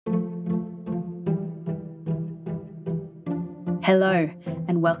Hello,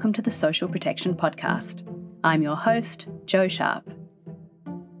 and welcome to the Social Protection Podcast. I'm your host, Jo Sharp.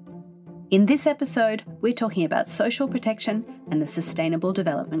 In this episode, we're talking about social protection and the Sustainable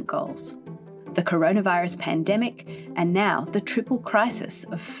Development Goals, the coronavirus pandemic, and now the triple crisis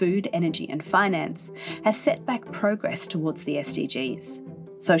of food, energy, and finance has set back progress towards the SDGs.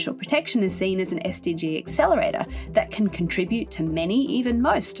 Social protection is seen as an SDG accelerator that can contribute to many, even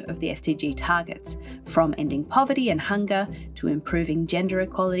most, of the SDG targets, from ending poverty and hunger to improving gender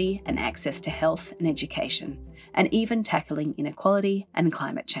equality and access to health and education, and even tackling inequality and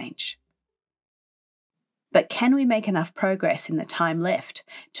climate change. But can we make enough progress in the time left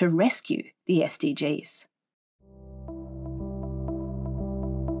to rescue the SDGs?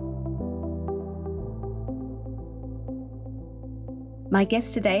 My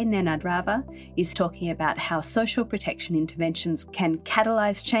guest today, Nenad Rava, is talking about how social protection interventions can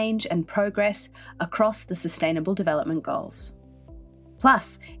catalyse change and progress across the Sustainable Development Goals.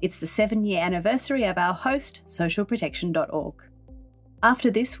 Plus, it's the 7-year anniversary of our host, socialprotection.org. After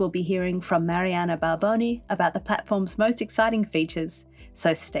this, we'll be hearing from Mariana Barboni about the platform's most exciting features,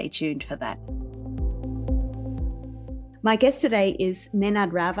 so stay tuned for that. My guest today is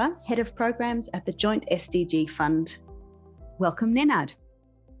Nenad Rava, Head of Programs at the Joint SDG Fund. Welcome, Nenad.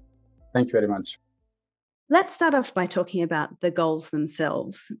 Thank you very much. Let's start off by talking about the goals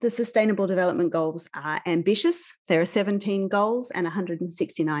themselves. The Sustainable Development Goals are ambitious. There are 17 goals and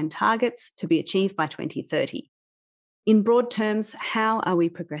 169 targets to be achieved by 2030. In broad terms, how are we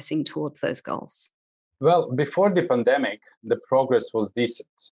progressing towards those goals? Well, before the pandemic, the progress was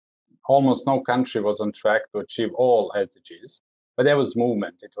decent. Almost no country was on track to achieve all SDGs, but there was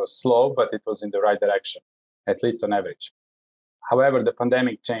movement. It was slow, but it was in the right direction, at least on average. However, the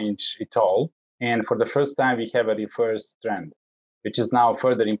pandemic changed it all, and for the first time, we have a reverse trend, which is now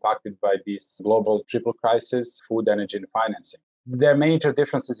further impacted by this global triple crisis, food, energy, and financing. There are major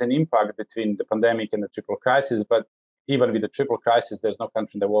differences in impact between the pandemic and the triple crisis, but even with the triple crisis, there's no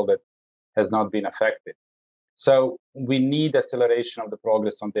country in the world that has not been affected. So we need acceleration of the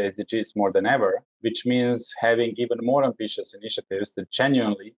progress on the SDGs more than ever, which means having even more ambitious initiatives that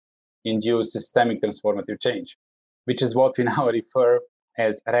genuinely induce systemic transformative change, which is what we now refer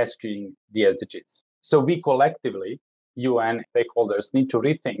as rescuing the SDGs. So we collectively, UN stakeholders, need to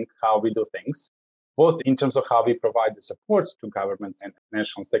rethink how we do things, both in terms of how we provide the support to governments and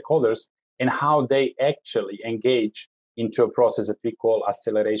national stakeholders, and how they actually engage into a process that we call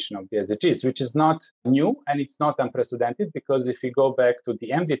acceleration of the SDGs, which is not new and it's not unprecedented, because if we go back to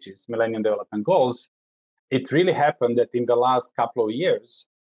the MDGs, Millennium Development Goals, it really happened that in the last couple of years,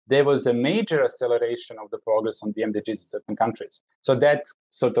 there was a major acceleration of the progress on the MDGs in certain countries. So that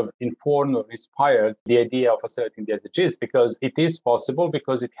sort of informed or inspired the idea of accelerating the SDGs, because it is possible,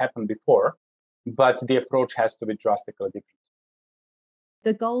 because it happened before, but the approach has to be drastically different.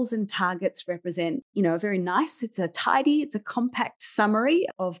 The goals and targets represent, a very nice, it's a compact summary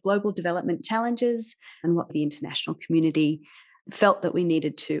of global development challenges and what the international community felt that we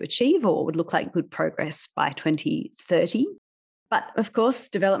needed to achieve or would look like good progress by 2030. But of course,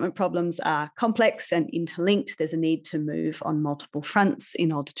 development problems are complex and interlinked. There's a need to move on multiple fronts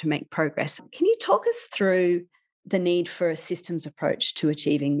in order to make progress. Can you talk us through the need for a systems approach to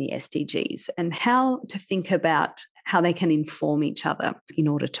achieving the SDGs and how to think about how they can inform each other in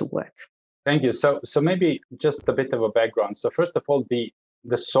order to work? Thank you. So maybe just a bit of a background. So first of all, the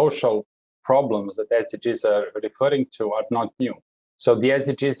social problems that SDGs are referring to are not new. So the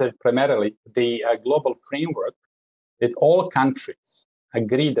SDGs are primarily the global framework that all countries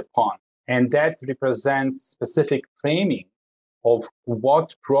agreed upon. And that represents specific framing of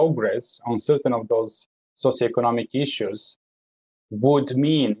what progress on certain of those socioeconomic issues would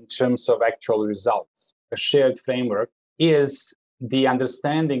mean in terms of actual results. A shared framework is the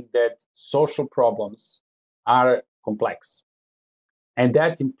understanding that social problems are complex. And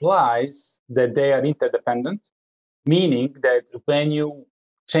that implies that they are interdependent, meaning that when you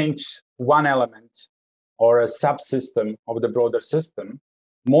change one element or a subsystem of the broader system,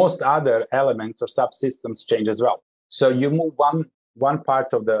 most other elements or subsystems change as well. So you move one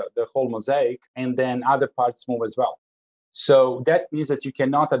part of the whole mosaic, and then other parts move as well. So that means that you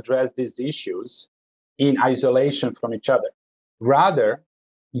cannot address these issues in isolation from each other. Rather,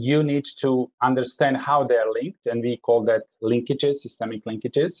 you need to understand how they are linked, and we call that linkages, systemic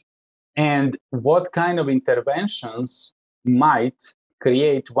linkages, and what kind of interventions might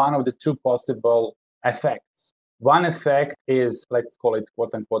create one of the two possible effects. One effect is, let's call it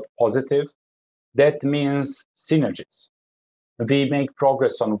quote unquote positive. That means synergies. We make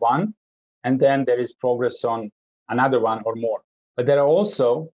progress on one, and then there is progress on another one or more. But there are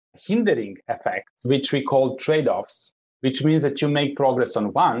also hindering effects, which we call trade-offs, which means that you make progress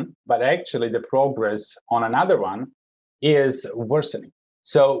on one, but actually the progress on another one is worsening.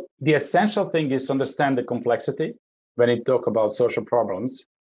 So the essential thing is to understand the complexity when you talk about social problems.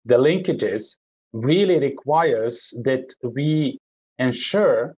 The linkages really requires that we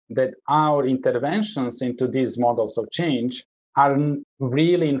ensure that our interventions into these models of change are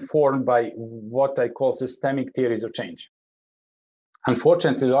really informed by what I call systemic theories of change.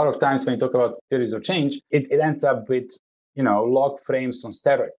 Unfortunately, a lot of times when you talk about theories of change, it ends up with log frames on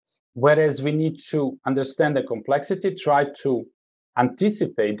steroids. Whereas we need to understand the complexity, try to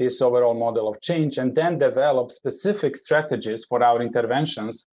anticipate this overall model of change, and then develop specific strategies for our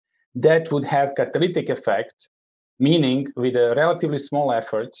interventions that would have catalytic effect, meaning with a relatively small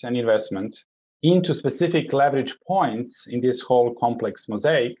effort and investment into specific leverage points in this whole complex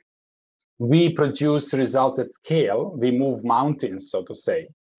mosaic, we produce results at scale. We move mountains, so to say.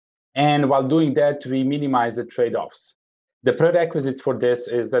 And while doing that, we minimize the trade-offs. The prerequisites for this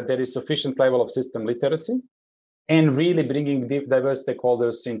is that there is sufficient level of system literacy and really bringing diverse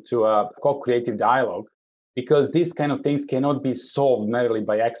stakeholders into a co-creative dialogue, because these kind of things cannot be solved merely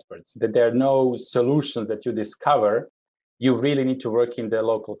by experts, that there are no solutions that you discover. You really need to work in the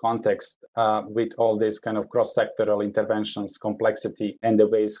local context with all these kind of cross-sectoral interventions, complexity, and the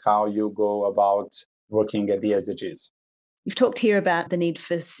ways how you go about working at the SDGs. You've talked here about the need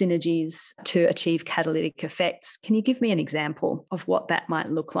for synergies to achieve catalytic effects. Can you give me an example of what that might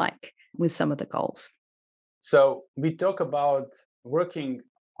look like with some of the goals? So we talk about working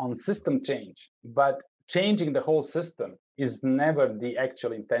on system change, but changing the whole system is never the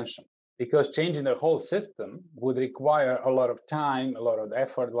actual intention, because changing the whole system would require a lot of time, a lot of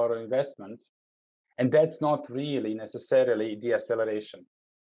effort, a lot of investment, and that's not really necessarily the acceleration.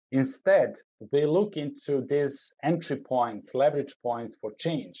 Instead, we look into these entry points, leverage points for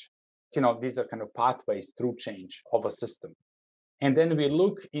change. These are kind of pathways through change of a system. And then we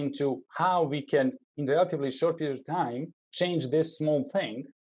look into how we can, in a relatively short period of time, change this small thing.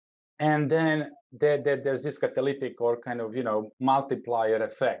 And then there's this catalytic or kind of, multiplier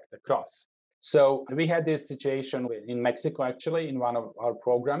effect across. So we had this situation in Mexico, actually, in one of our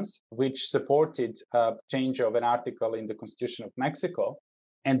programs, which supported change of an article in the Constitution of Mexico.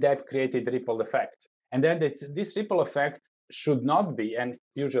 And that created ripple effect. And then this ripple effect should not be, and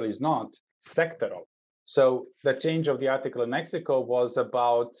usually is not, sectoral. So the change of the article in Mexico was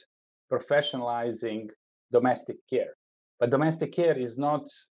about professionalizing domestic care. But domestic care is not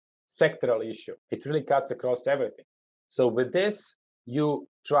sectoral issue. It really cuts across everything. So with this, you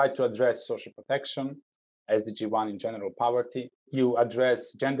try to address social protection, SDG 1 in general, poverty. You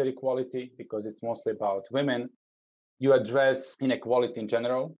address gender equality because it's mostly about women. You address inequality in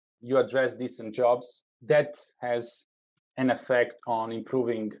general. You address decent jobs. That has an effect on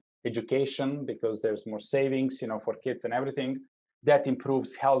improving education because there's more savings, for kids and everything. That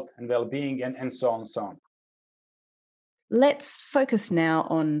improves health and well-being and so on and so on. Let's focus now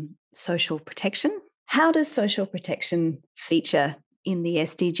on social protection. How does social protection feature in the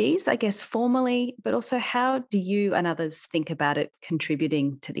SDGs, I guess formally, but also how do you and others think about it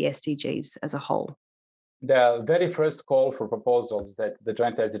contributing to the SDGs as a whole? The very first call for proposals that the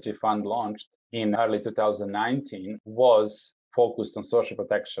Joint SDG Fund launched in early 2019 was focused on social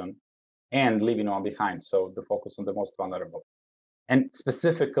protection and leaving no one behind, so the focus on the most vulnerable, and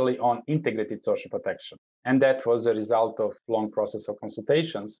specifically on integrated social protection. And that was a result of long process of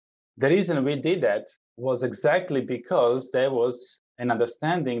consultations. The reason we did that was exactly because there was an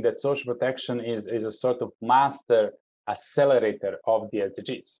understanding that social protection is a sort of master accelerator of the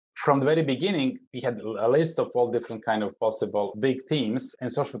SDGs. From the very beginning, we had a list of all different kind of possible big themes,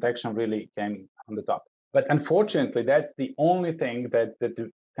 and social protection really came on the top. But unfortunately, that's the only thing that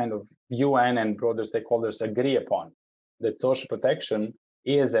the kind of UN and broader stakeholders agree upon, that social protection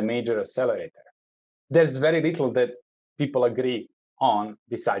is a major accelerator. There's very little that people agree on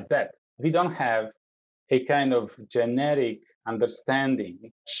besides that. We don't have a kind of generic understanding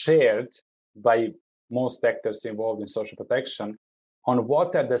shared by most actors involved in social protection on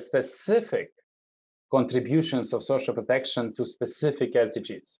what are the specific contributions of social protection to specific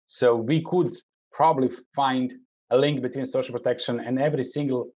SDGs. So we could probably find a link between social protection and every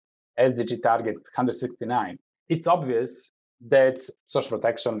single SDG target 169. It's obvious that social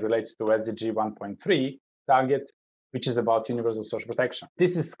protection relates to SDG 1.3 target, which is about universal social protection.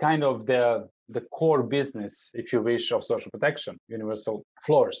 This is kind of the core business, if you wish, of social protection, universal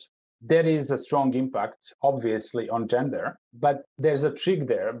floors. There is a strong impact, obviously, on gender, but there's a trick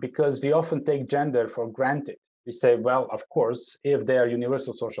there because we often take gender for granted. We say, well, of course, if they are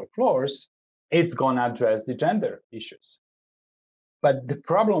universal social floors, it's going to address the gender issues. But the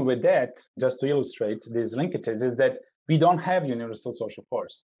problem with that, just to illustrate these linkages, is that we don't have universal social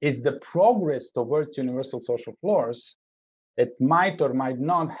floors. It's the progress towards universal social floors that might or might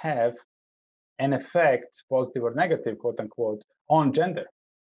not have an effect, positive or negative, quote unquote, on gender.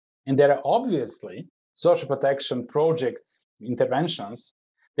 And there are obviously social protection projects, interventions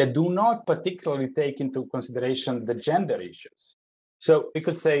that do not particularly take into consideration the gender issues. So we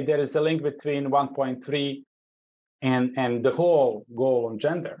could say there is a link between 1.3 and the whole goal on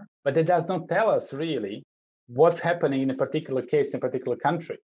gender, but it does not tell us really what's happening in a particular case in a particular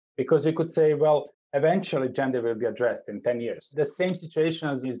country. Because you could say, well, eventually gender will be addressed in 10 years. The same situation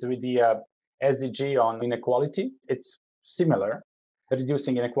is with the SDG on inequality. It's similar.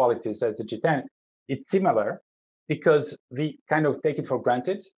 Reducing inequalities, SDG 10. It's similar because we kind of take it for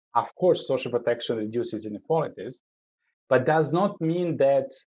granted. Of course, social protection reduces inequalities, but does not mean that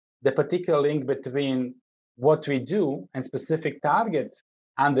the particular link between what we do and specific target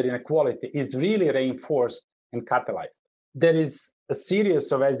under inequality is really reinforced and catalyzed. There is a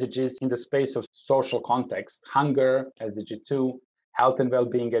series of SDGs in the space of social context: hunger, SDG 2, health and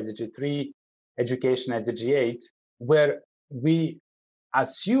well-being, SDG 3, education, SDG 8, where we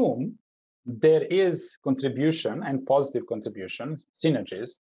assume there is contribution and positive contributions,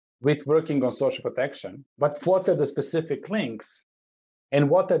 synergies, with working on social protection. But what are the specific links and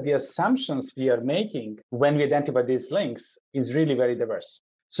what are the assumptions we are making when we identify these links is really very diverse.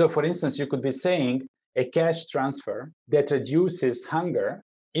 So for instance, you could be saying a cash transfer that reduces hunger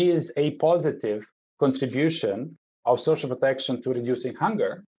is a positive contribution of social protection to reducing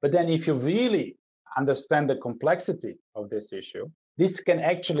hunger. But then if you really understand the complexity of this issue, this can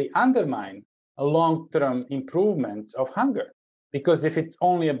actually undermine a long-term improvement of hunger. Because if it's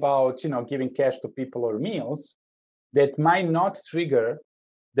only about, giving cash to people or meals, that might not trigger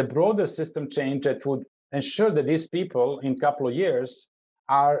the broader system change that would ensure that these people in a couple of years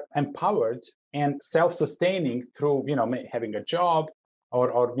are empowered and self-sustaining through, having a job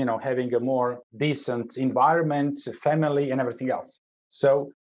or having a more decent environment, family, and everything else.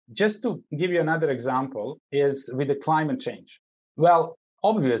 So just to give you another example is with the climate change. Well,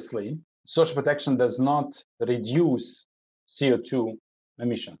 obviously, social protection does not reduce CO2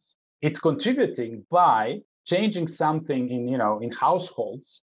 emissions. It's contributing by changing something in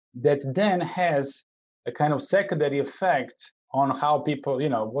households that then has a kind of secondary effect on how people,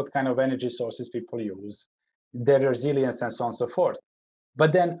 what kind of energy sources people use, their resilience, and so on and so forth.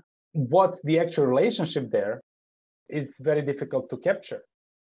 But then what's the actual relationship there is very difficult to capture.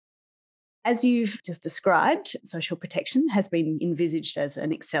 As you've just described, social protection has been envisaged as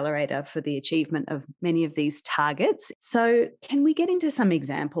an accelerator for the achievement of many of these targets. So can we get into some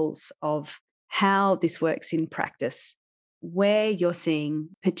examples of how this works in practice, where you're seeing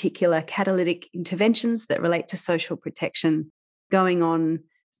particular catalytic interventions that relate to social protection going on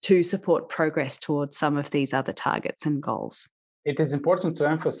to support progress towards some of these other targets and goals? It is important to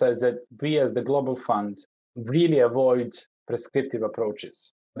emphasize that we as the Global Fund really avoid prescriptive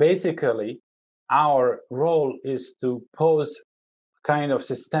approaches. Basically, our role is to pose kind of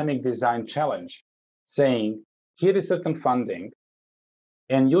systemic design challenge, saying, here is certain funding,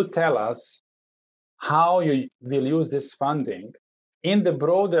 and you tell us how you will use this funding in the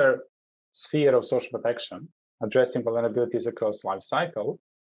broader sphere of social protection, addressing vulnerabilities across life cycle,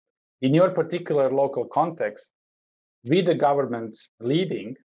 in your particular local context, with the government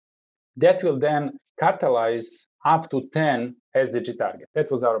leading, that will then catalyze up to 10 SDG targets.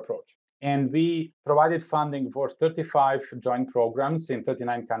 That was our approach. And we provided funding for 35 joint programs in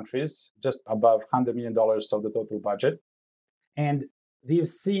 39 countries, just above $100 million of the total budget. And we've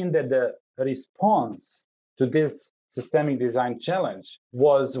seen that the response to this systemic design challenge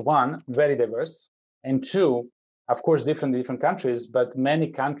was, one, very diverse, and two, of course, different in different countries, but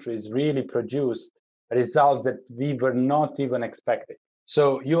many countries really produced results that we were not even expecting.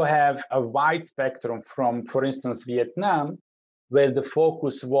 So you have a wide spectrum from, for instance, Vietnam, where the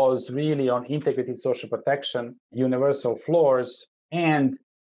focus was really on integrated social protection, universal floors, and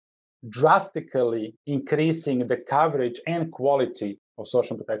drastically increasing the coverage and quality of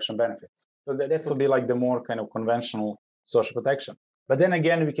social protection benefits. So that will be like the more kind of conventional social protection. But then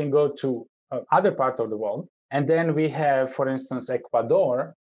again, we can go to other parts of the world. And then we have, for instance,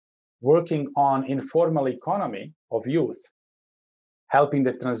 Ecuador working on informal economy of youth, helping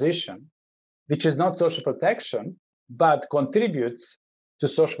the transition, which is not social protection, but contributes to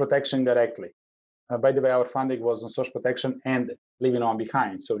social protection directly. By the way, our funding was on social protection and leaving on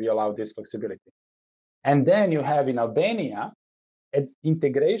behind, so we allow this flexibility. And then you have in Albania an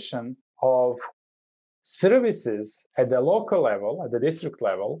integration of services at the local level, at the district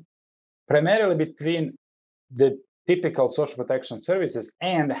level, primarily between the typical social protection services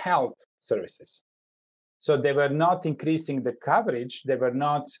and health services. So they were not increasing the coverage. They were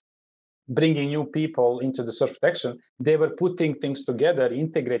not bringing new people into the social protection. They were putting things together,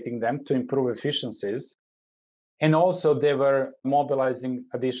 integrating them to improve efficiencies. And also they were mobilizing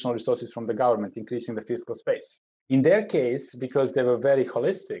additional resources from the government, increasing the fiscal space. In their case, because they were very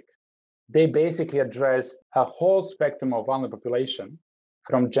holistic, they basically addressed a whole spectrum of vulnerable population,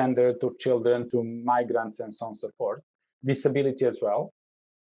 from gender to children to migrants and so on and so forth, disability as well.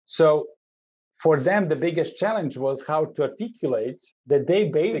 So for them, the biggest challenge was how to articulate that they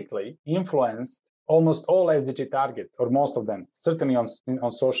basically influenced almost all SDG targets, or most of them, certainly on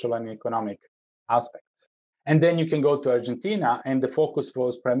social and economic aspects. And then you can go to Argentina, and the focus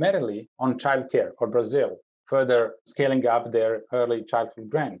was primarily on childcare, or Brazil, further scaling up their early childhood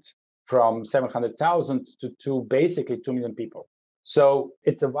grant from 700,000 to basically 2 million people. So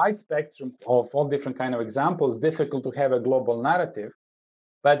it's a wide spectrum of all different kinds of examples, difficult to have a global narrative.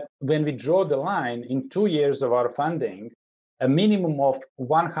 But when we draw the line in 2 years of our funding, a minimum of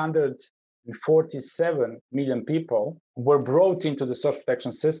 147 million people were brought into the social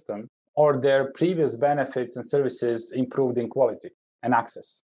protection system, or their previous benefits and services improved in quality and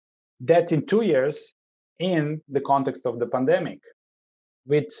access. That's in 2 years in the context of the pandemic,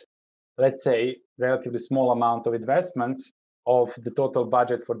 with, let's say, relatively small amount of investment of the total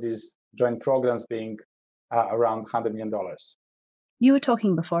budget for these joint programs being around $100 million. You were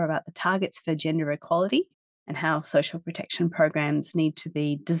talking before about the targets for gender equality and how social protection programs need to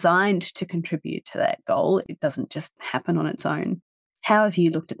be designed to contribute to that goal. It doesn't just happen on its own. How have you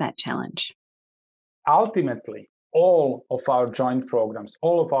looked at that challenge? Ultimately, all of our joint programs,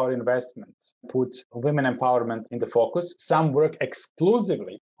 all of our investments put women empowerment in the focus. Some work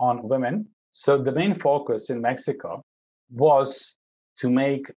exclusively on women. So the main focus in Mexico was to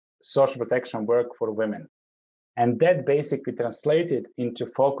make social protection work for women. And that basically translated into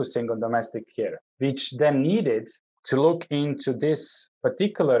focusing on domestic care, which then needed to look into this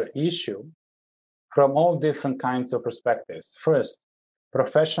particular issue from all different kinds of perspectives. First,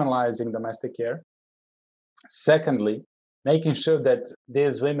 professionalizing domestic care. Secondly, making sure that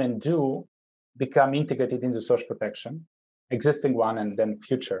these women do become integrated into social protection, existing one and then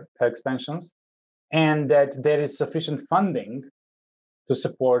future expansions, and that there is sufficient funding to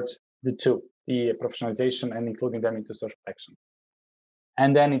support the two, the professionalization and including them into social protection.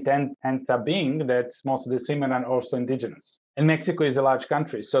 And then it ends up being that most of these women are also indigenous. And Mexico is a large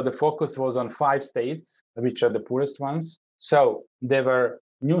country, so the focus was on 5 states, which are the poorest ones. So there were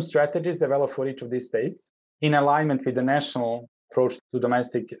new strategies developed for each of these states in alignment with the national approach to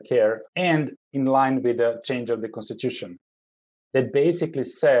domestic care and in line with the change of the constitution that basically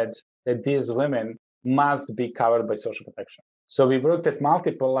said that these women must be covered by social protection. So we worked at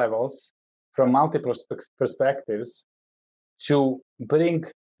multiple levels from multiple perspectives to bring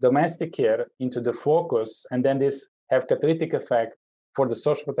domestic care into the focus, and then this have catalytic effect for the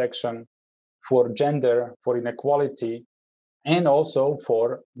social protection, for gender, for inequality, and also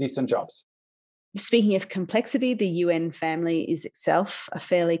for decent jobs. Speaking of complexity, the UN family is itself a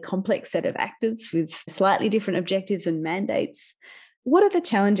fairly complex set of actors with slightly different objectives and mandates. What are the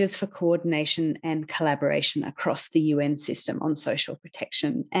challenges for coordination and collaboration across the UN system on social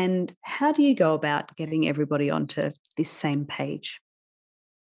protection? And how do you go about getting everybody onto this same page?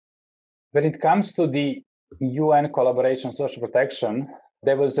 When it comes to the UN collaboration on social protection,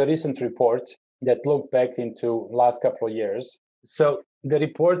 there was a recent report that looked back into last couple of years. So the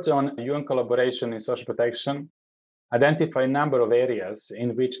report on UN collaboration in social protection identify a number of areas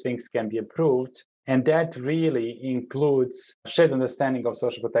in which things can be improved. And that really includes shared understanding of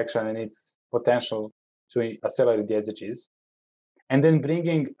social protection and its potential to accelerate the SDGs. And then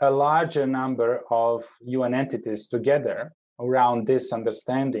bringing a larger number of UN entities together around this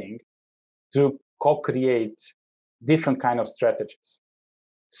understanding to co-create different kind of strategies.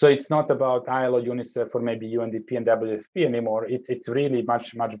 So it's not about ILO, UNICEF, or maybe UNDP and WFP anymore. It's really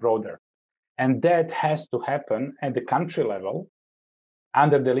much, much broader. And that has to happen at the country level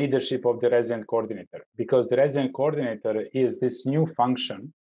under the leadership of the resident coordinator, because the resident coordinator is this new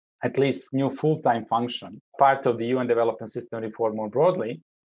function, at least new full-time function, part of the UN development system reform more broadly,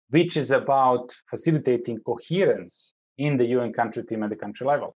 which is about facilitating coherence in the UN country team at the country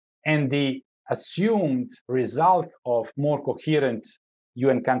level. And the assumed result of more coherent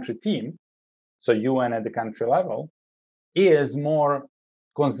UN country team, so UN at the country level, is more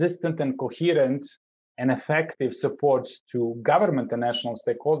consistent and coherent and effective supports to government and national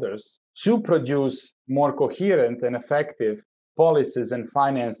stakeholders to produce more coherent and effective policies and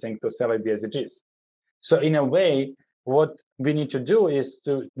financing to accelerate the SDGs. So in a way, what we need to do is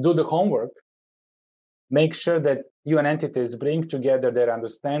to do the homework, make sure that UN entities bring together their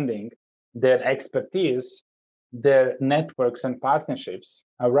understanding their expertise, their networks and partnerships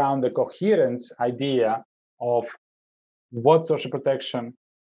around the coherent idea of what social protection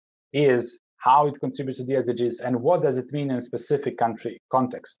is, how it contributes to the SDGs, and what does it mean in a specific country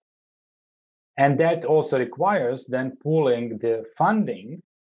context. And that also requires then pooling the funding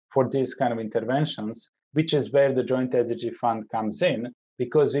for these kind of interventions, which is where the Joint SDG Fund comes in,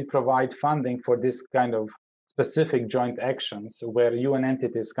 because we provide funding for this kind of specific joint actions where UN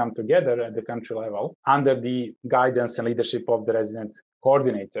entities come together at the country level under the guidance and leadership of the resident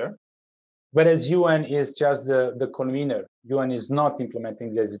coordinator. Whereas UN is just the convener. UN is not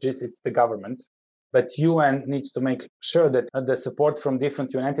implementing the SDGs, it's the government. But UN needs to make sure that the support from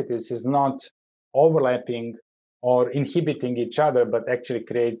different UN entities is not overlapping or inhibiting each other, but actually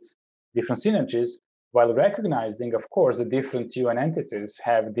creates different synergies, while recognizing, of course, that different UN entities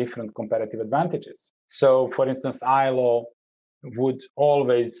have different comparative advantages. So, for instance, ILO would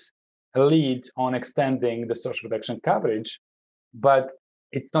always lead on extending the social protection coverage, but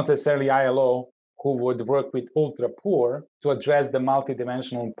it's not necessarily ILO who would work with ultra poor to address the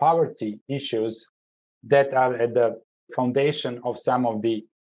multidimensional poverty issues that are at the foundation of some of the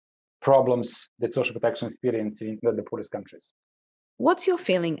problems that social protection experience in the poorest countries. What's your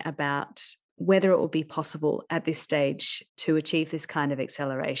feeling about whether it will be possible at this stage to achieve this kind of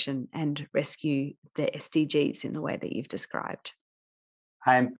acceleration and rescue the SDGs in the way that you've described?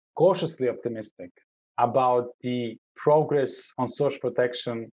 I'm cautiously optimistic about the progress on social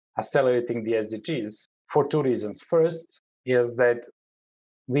protection accelerating the SDGs for two reasons. First is that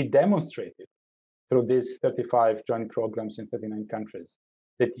we demonstrated through these 35 joint programs in 39 countries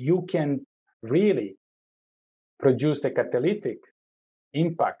that you can really produce a catalytic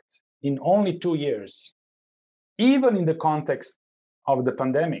impact in only 2 years, even in the context of the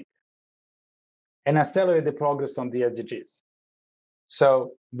pandemic, and accelerate the progress on the SDGs.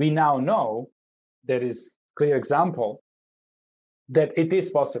 So we now know there is clear example that it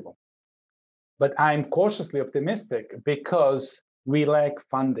is possible. But I'm cautiously optimistic because we lack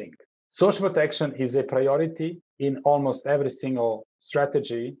funding. Social protection is a priority in almost every single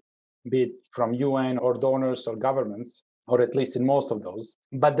strategy, be it from UN or donors or governments, or at least in most of those.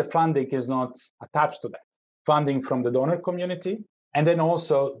 But the funding is not attached to that. Funding from the donor community, and then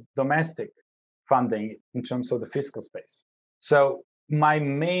also domestic funding in terms of the fiscal space. So my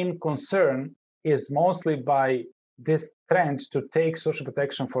main concern is mostly by this trend to take social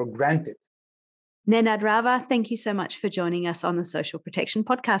protection for granted. Nenad Rava, thank you so much for joining us on the Social Protection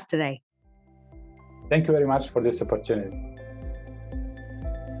Podcast today. Thank you very much for this opportunity.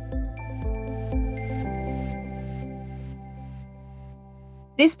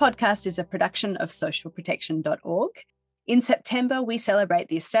 This podcast is a production of socialprotection.org. In September, we celebrate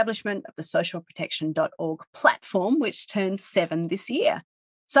the establishment of the socialprotection.org platform, which turns 7 this year.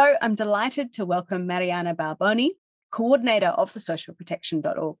 So I'm delighted to welcome Mariana Barboni, coordinator of the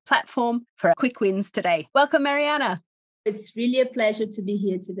socialprotection.org platform, for Quick Wins today. Welcome, Mariana. It's really a pleasure to be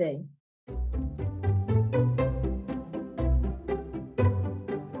here today.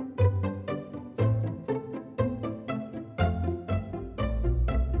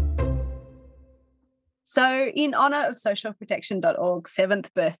 So in honour of socialprotection.org's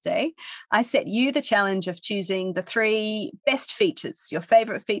 7th birthday, I set you the challenge of choosing the 3 best features, your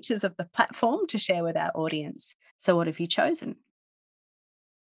favourite features of the platform to share with our audience. So what have you chosen?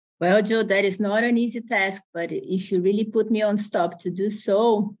 Well, Joe, that is not an easy task, but if you really put me on stop to do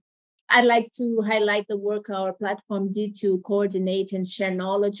so, I'd like to highlight the work our platform did to coordinate and share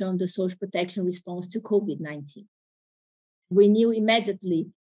knowledge on the social protection response to COVID-19. We knew immediately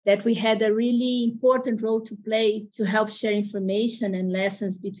that we had a really important role to play to help share information and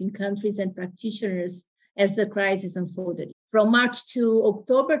lessons between countries and practitioners as the crisis unfolded. From March to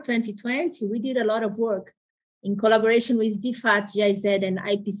October 2020, we did a lot of work. In collaboration with DFAT, GIZ, and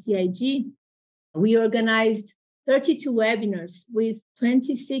IPCIG, we organized 32 webinars with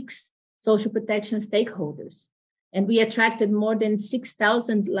 26 social protection stakeholders. And we attracted more than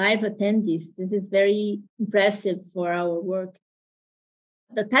 6,000 live attendees. This is very impressive for our work.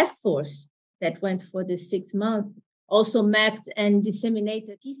 The task force that went for the 6 months also mapped and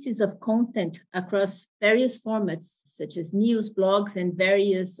disseminated pieces of content across various formats, such as news, blogs, and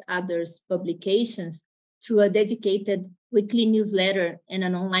various other publications through a dedicated weekly newsletter and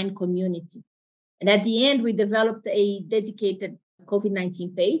an online community. And at the end, we developed a dedicated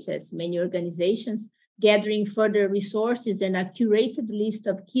COVID-19 page, as many organizations, gathering further resources and a curated list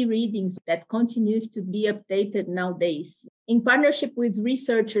of key readings that continues to be updated nowadays. In partnership with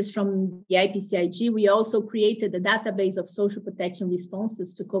researchers from the IPCIG, we also created a database of social protection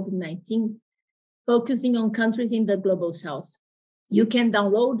responses to COVID-19, focusing on countries in the Global South. You can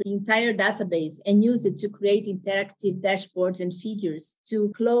download the entire database and use it to create interactive dashboards and figures.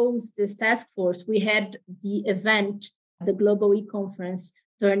 To close this task force, we had the event, the Global E-Conference,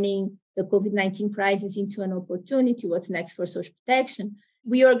 turning the COVID-19 crisis into an opportunity. What's next for social protection?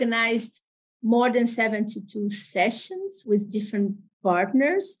 We organized more than 72 sessions with different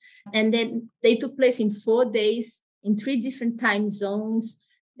partners, and then they took place in 4 days in 3 different time zones.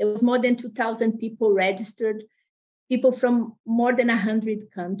 There was more than 2,000 people registered, people from more than 100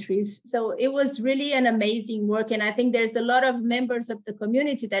 countries. So it was really an amazing work. And I think there's a lot of members of the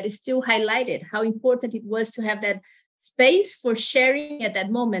community that is still highlighted how important it was to have that space for sharing at that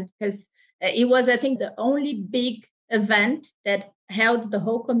moment, because it was, I think, the only big event that held the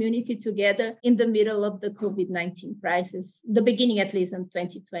whole community together in the middle of the COVID-19 crisis, the beginning, at least, in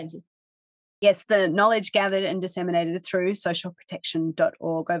 2020. Yes, the knowledge gathered and disseminated through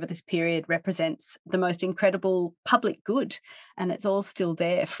socialprotection.org over this period represents the most incredible public good, and it's all still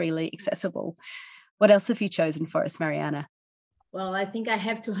there, freely accessible. What else have you chosen for us, Mariana? Well, I think I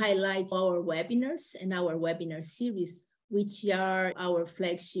have to highlight our webinars and our webinar series, which are our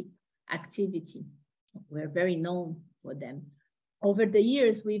flagship activity. We're very known for them. Over the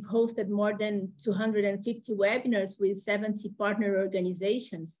years, we've hosted more than 250 webinars with 70 partner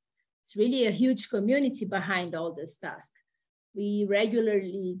organizations. It's really a huge community behind all this task. We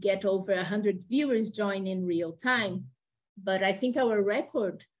regularly get over 100 viewers join in real time, but I think our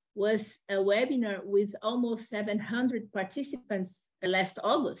record was a webinar with almost 700 participants last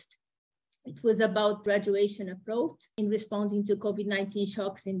August. It was about graduation approach in responding to COVID-19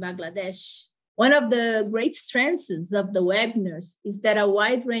 shocks in Bangladesh. One of the great strengths of the webinars is that a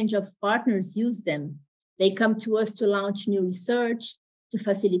wide range of partners use them. They come to us to launch new research, to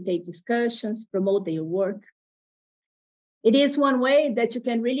facilitate discussions, promote their work. It is one way that you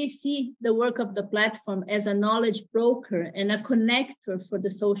can really see the work of the platform as a knowledge broker and a connector for the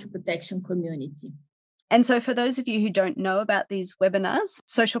social protection community. And so for those of you who don't know about these webinars,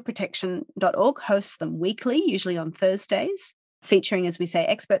 socialprotection.org hosts them weekly, usually on Thursdays, featuring, as we say,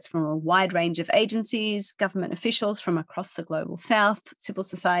 experts from a wide range of agencies, government officials from across the global south, civil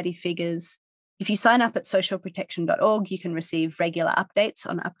society figures. If you sign up at socialprotection.org, you can receive regular updates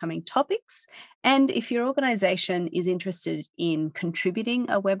on upcoming topics. And if your organisation is interested in contributing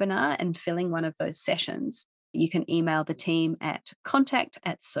a webinar and filling one of those sessions, you can email the team at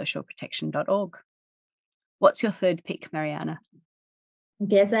contact@socialprotection.org. What's your third pick, Mariana? I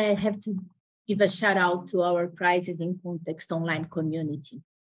guess I have to give a shout out to our Crisis in Context online community.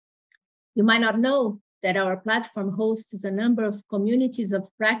 You might not know that our platform hosts a number of communities of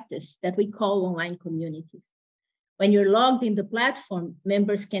practice that we call online communities. When you're logged in the platform,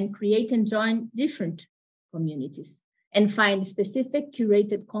 members can create and join different communities and find specific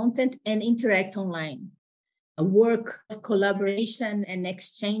curated content and interact online. A work of collaboration and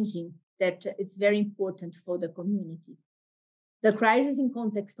exchanging that is very important for the community. The Crisis in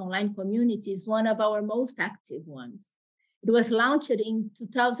Context online community is one of our most active ones. It was launched in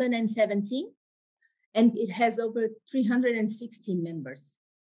 2017, and it has over 360 members.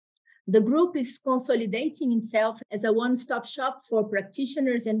 The group is consolidating itself as a one-stop shop for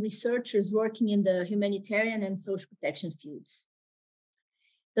practitioners and researchers working in the humanitarian and social protection fields.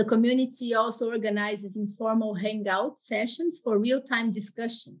 The community also organizes informal hangout sessions for real-time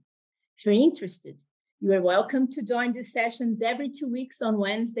discussion. If you're interested, you are welcome to join these sessions every 2 weeks on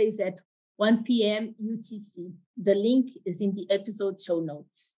Wednesdays at 1 p.m. UTC. The link is in the episode show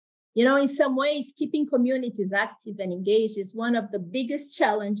notes. You know, in some ways, keeping communities active and engaged is one of the biggest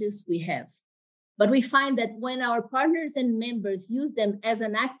challenges we have. But we find that when our partners and members use them as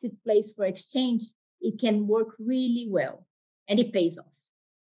an active place for exchange, it can work really well, and it pays off.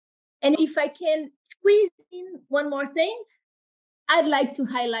 And if I can squeeze in one more thing, I'd like to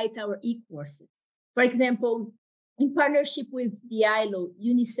highlight our e-courses. For example, in partnership with the ILO,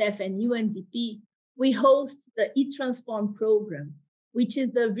 UNICEF, and UNDP, we host the eTransform program, which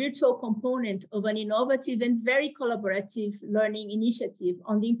is the virtual component of an innovative and very collaborative learning initiative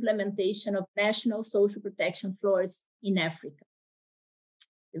on the implementation of national social protection floors in Africa.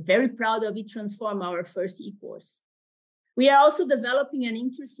 We're very proud of eTransform, our first e-course. We are also developing an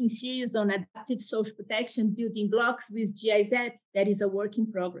interesting series on adaptive social protection building blocks with GIZ that is a work in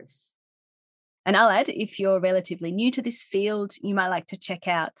progress. And I'll add, if you're relatively new to this field, you might like to check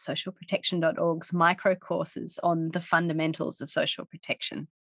out socialprotection.org's micro courses on the fundamentals of social protection.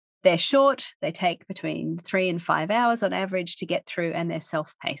 They're short, they take between 3 and 5 hours on average to get through, and they're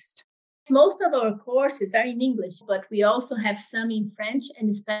self-paced. Most of our courses are in English, but we also have some in French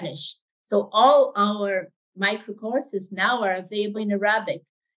and Spanish. So all our micro courses now are available in Arabic.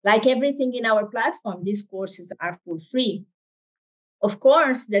 Like everything in our platform, these courses are for free. Of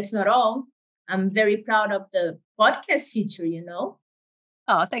course, that's not all. I'm very proud of the podcast feature,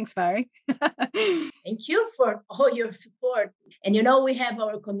 Oh, thanks, Mary. Thank you for all your support. And we have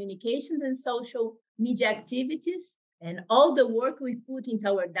our communications and social media activities and all the work we put into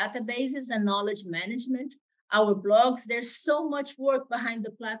our databases and knowledge management, our blogs. There's so much work behind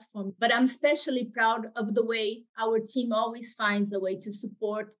the platform, but I'm especially proud of the way our team always finds a way to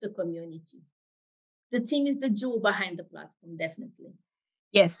support the community. The team is the jewel behind the platform, definitely.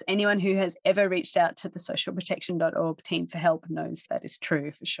 Yes, anyone who has ever reached out to the socialprotection.org team for help knows that is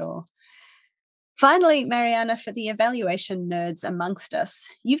true for sure. Finally, Mariana, for the evaluation nerds amongst us,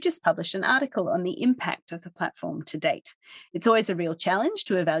 you've just published an article on the impact of the platform to date. It's always a real challenge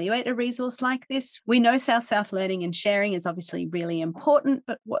to evaluate a resource like this. We know South-South learning and sharing is obviously really important,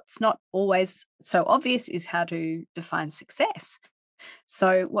 but what's not always so obvious is how to define success.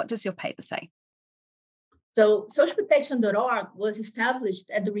 So what does your paper say? So socialprotection.org was established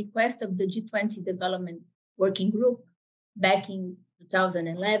at the request of the G20 Development Working Group back in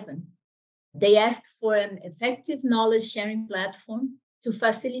 2011. They asked for an effective knowledge sharing platform to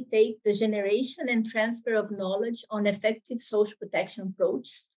facilitate the generation and transfer of knowledge on effective social protection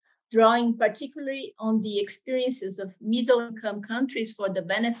approaches, drawing particularly on the experiences of middle-income countries for the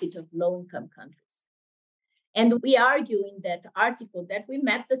benefit of low-income countries. And we argue in that article that we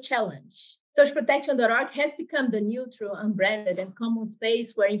met the challenge. Socialprotection.org has become the neutral, unbranded, and common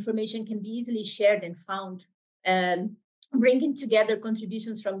space where information can be easily shared and found, bringing together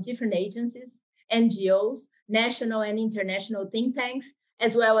contributions from different agencies, NGOs, national and international think tanks,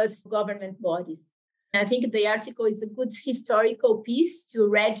 as well as government bodies. And I think the article is a good historical piece to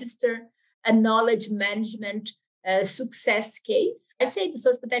register a knowledge management success case. I'd say the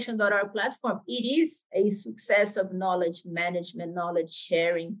socialprotection.org platform, it is a success of knowledge management, knowledge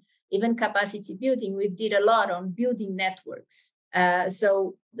sharing, even capacity building. We did a lot on building networks.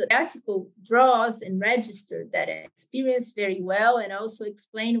 So the article draws and registers that experience very well and also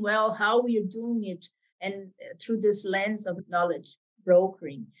explain well how we are doing it and through this lens of knowledge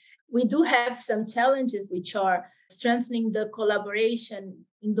brokering. We do have some challenges, which are strengthening the collaboration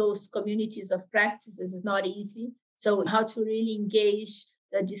in those communities of practices is not easy. So how to really engage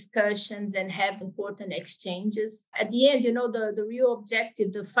the discussions and have important exchanges. At the end, the real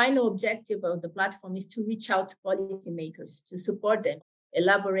objective, the final objective of the platform is to reach out to policymakers, to support them,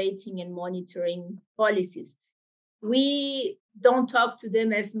 elaborating and monitoring policies. We don't talk to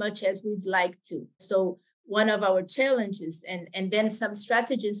them as much as we'd like to. So one of our challenges and then some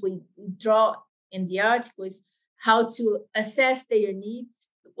strategies we draw in the article is how to assess their needs.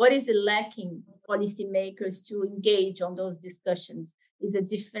 What is lacking policymakers to engage on those discussions?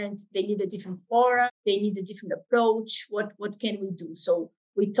 They need a different fora, they need a different approach. What can we do? So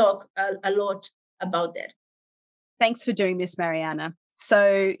we talk a lot about that. Thanks for doing this, Mariana.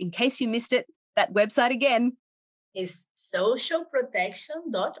 So in case you missed it, that website again is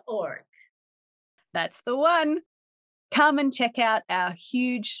socialprotection.org. That's the one. Come and check out our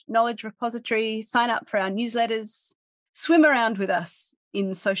huge knowledge repository, sign up for our newsletters, swim around with us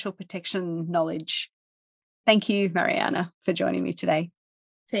in social protection knowledge. Thank you, Mariana, for joining me today.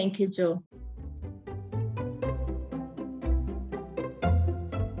 Thank you, Jo.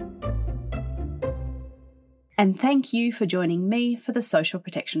 And thank you for joining me for the Social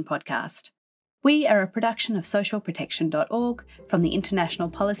Protection Podcast. We are a production of socialprotection.org from the International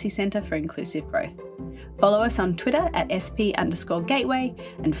Policy Centre for Inclusive Growth. Follow us on Twitter at SP_Gateway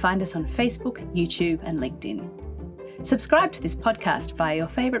and find us on Facebook, YouTube, and LinkedIn. Subscribe to this podcast via your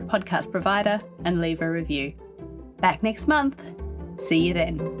favourite podcast provider and leave a review. Back next month. See you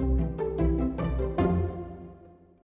then.